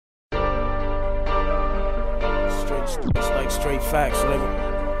It's like straight facts,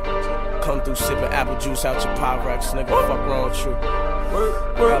 nigga. Come through sipping apple juice out your Pyrex, nigga. Fuck wrong with you.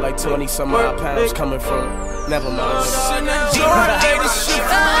 Got like 20 some odd pounds coming from. Never mind.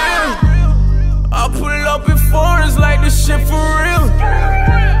 I pull up in foreigns like this shit for real.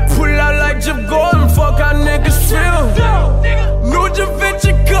 Pull out like Jim Gordon, fuck how niggas feel. New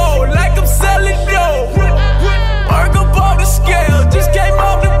Javinci gold, like I'm selling dope. Work up off the scale, just came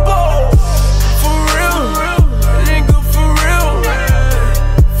off the boat. For real, nigga, for real.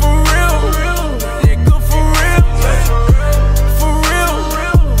 For real, nigga, for real. For real,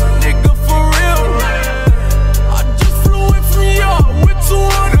 nigga, for real. I just flew in from York with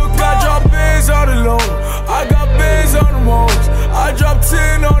 200. I drop bands on the low, I got bands on the walls. I drop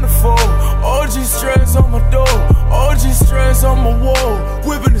 10 on the phone. OG stress on my door, OG stress on my wall.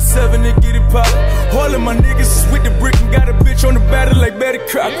 Whipping the 7 and get it poppin'. All of my niggas is with the brick and got a bitch on the battle like Betty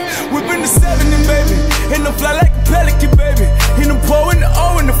Crocker. Whipping the 7 and baby, and I'm fly like a pelican, baby. And I'm pouring the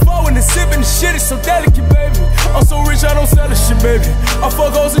O and the 4 and the sipping the shit is so delicate, baby. I'm so rich I don't sell the shit, baby. I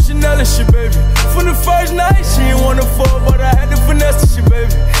fuck hoes and Chanel and shit, baby. From the first night, she ain't wanna fuck, but I had to finesse the shit,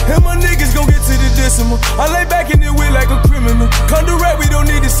 baby. And my niggas gon' get to the decimal. I lay back in the wheel like a criminal. Come direct, we don't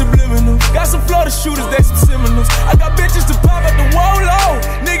need the subliminal. Got some Florida shooters, they some seminals. I got bitches to pop at the wall low.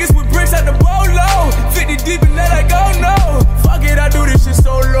 Niggas with bricks at the bowl low. 50 deep and they like, oh no. Fuck it, I do this shit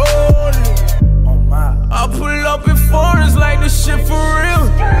so lonely. Oh my. I pull up in foreigns like this shit for real.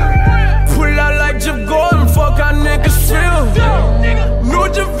 Pull out like Jim Gordon, fuck how niggas feel. New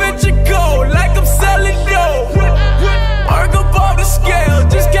Javinci gold, like I'm selling dope. Work up off the scale,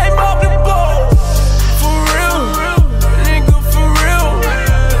 just came off the boat. For real, nigga, for real.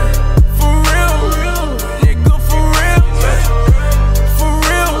 For real, nigga, for real. For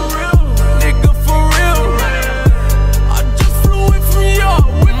real, nigga, for real. I just flew in from York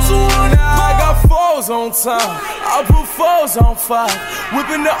with 200. Now I got 4s on time, I put 4s on 5.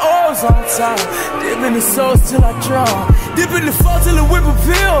 Whipping the O's on top, dipping the souls till I drown. Dipping the fall till the whip a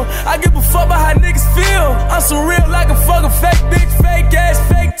pill. I give a fuck about how niggas feel. I'm so real like a fucking fake bitch, fake ass,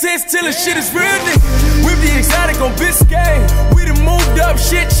 fake tits till the shit is real, nigga. Whip the exotic on Biscayne. We done moved up,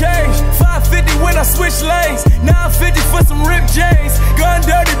 shit changed. 550 when I switch lanes. 950 for some rip James. Gun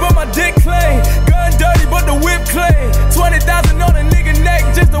dirty but my dick clean. Gun dirty but the whip clean. 20,000 on a nigga neck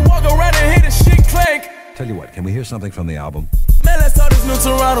just to walk around and hear the shit clank. Tell you what, can we hear something from the album? Man, let's talk this new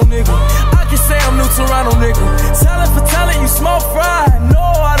Toronto nigga. I can say I'm new Toronto nigga. Talent for talent, you smoke fry. No,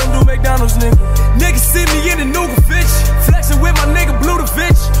 I don't do McDonald's nigga. Niggas see me in the nougat bitch. Flexing with my nigga Blue the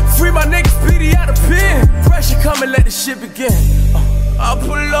bitch. Free my nigga Speedy out of pen. Pressure come and let the shit begin. I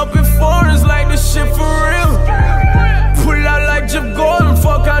pull up in foreigns like this shit for real. Pull out like Jim Gordon,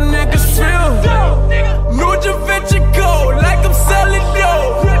 fuck how niggas feel. New Javinci gold, like I'm selling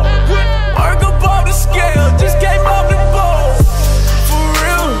dope. Work up off the scale, just came off the boat. For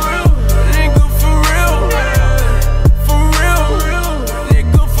real, nigga, for real. For real,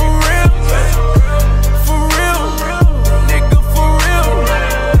 nigga, for real. For real, nigga, for real.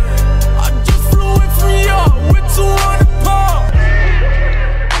 I just flew in from York with 200 pounds.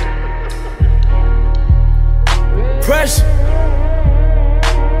 Pressure.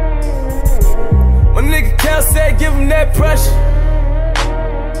 My nigga Cal said give him that pressure.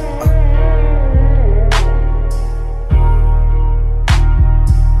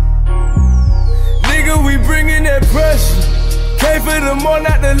 We bringin' that pressure. Came for the more,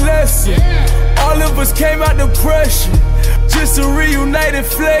 not the lesson. All of us came out the pressure just to reunite and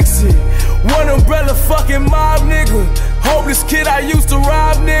flex it. One umbrella fucking mob nigga. Hopeless kid, I used to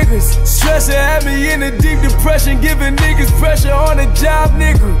rob niggas. Stressing had me in a deep depression, giving niggas pressure on the job,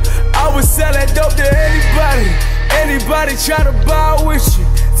 nigga. I would sell that dope to anybody. Anybody try to buy with you.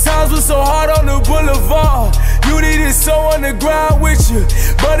 Times was so hard on the boulevard. You needed someone on the ground with you,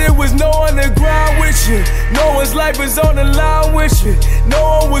 but it was no one on the ground with you. No one's life was on the line with you. No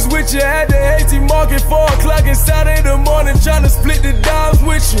one was with you at the hasty market 4 o'clock and Saturday the morning trying to split the dimes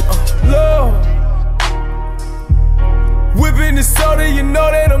with you. Lord, whipping the soda, you know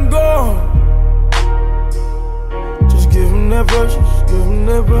that I'm gone. Just give him that brush, just give him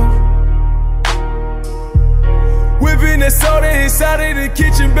that brush. Whipping that soda inside of the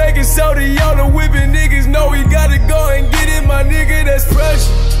kitchen, baking soda, y'all the whipping niggas know we gotta go and get it, my nigga, that's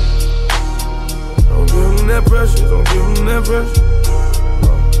pressure. Don't give them that pressure, don't give them that pressure.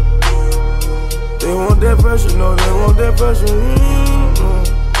 They want that pressure, no, they want that pressure.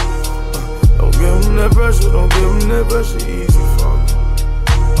 Don't give them that pressure, don't give them that pressure.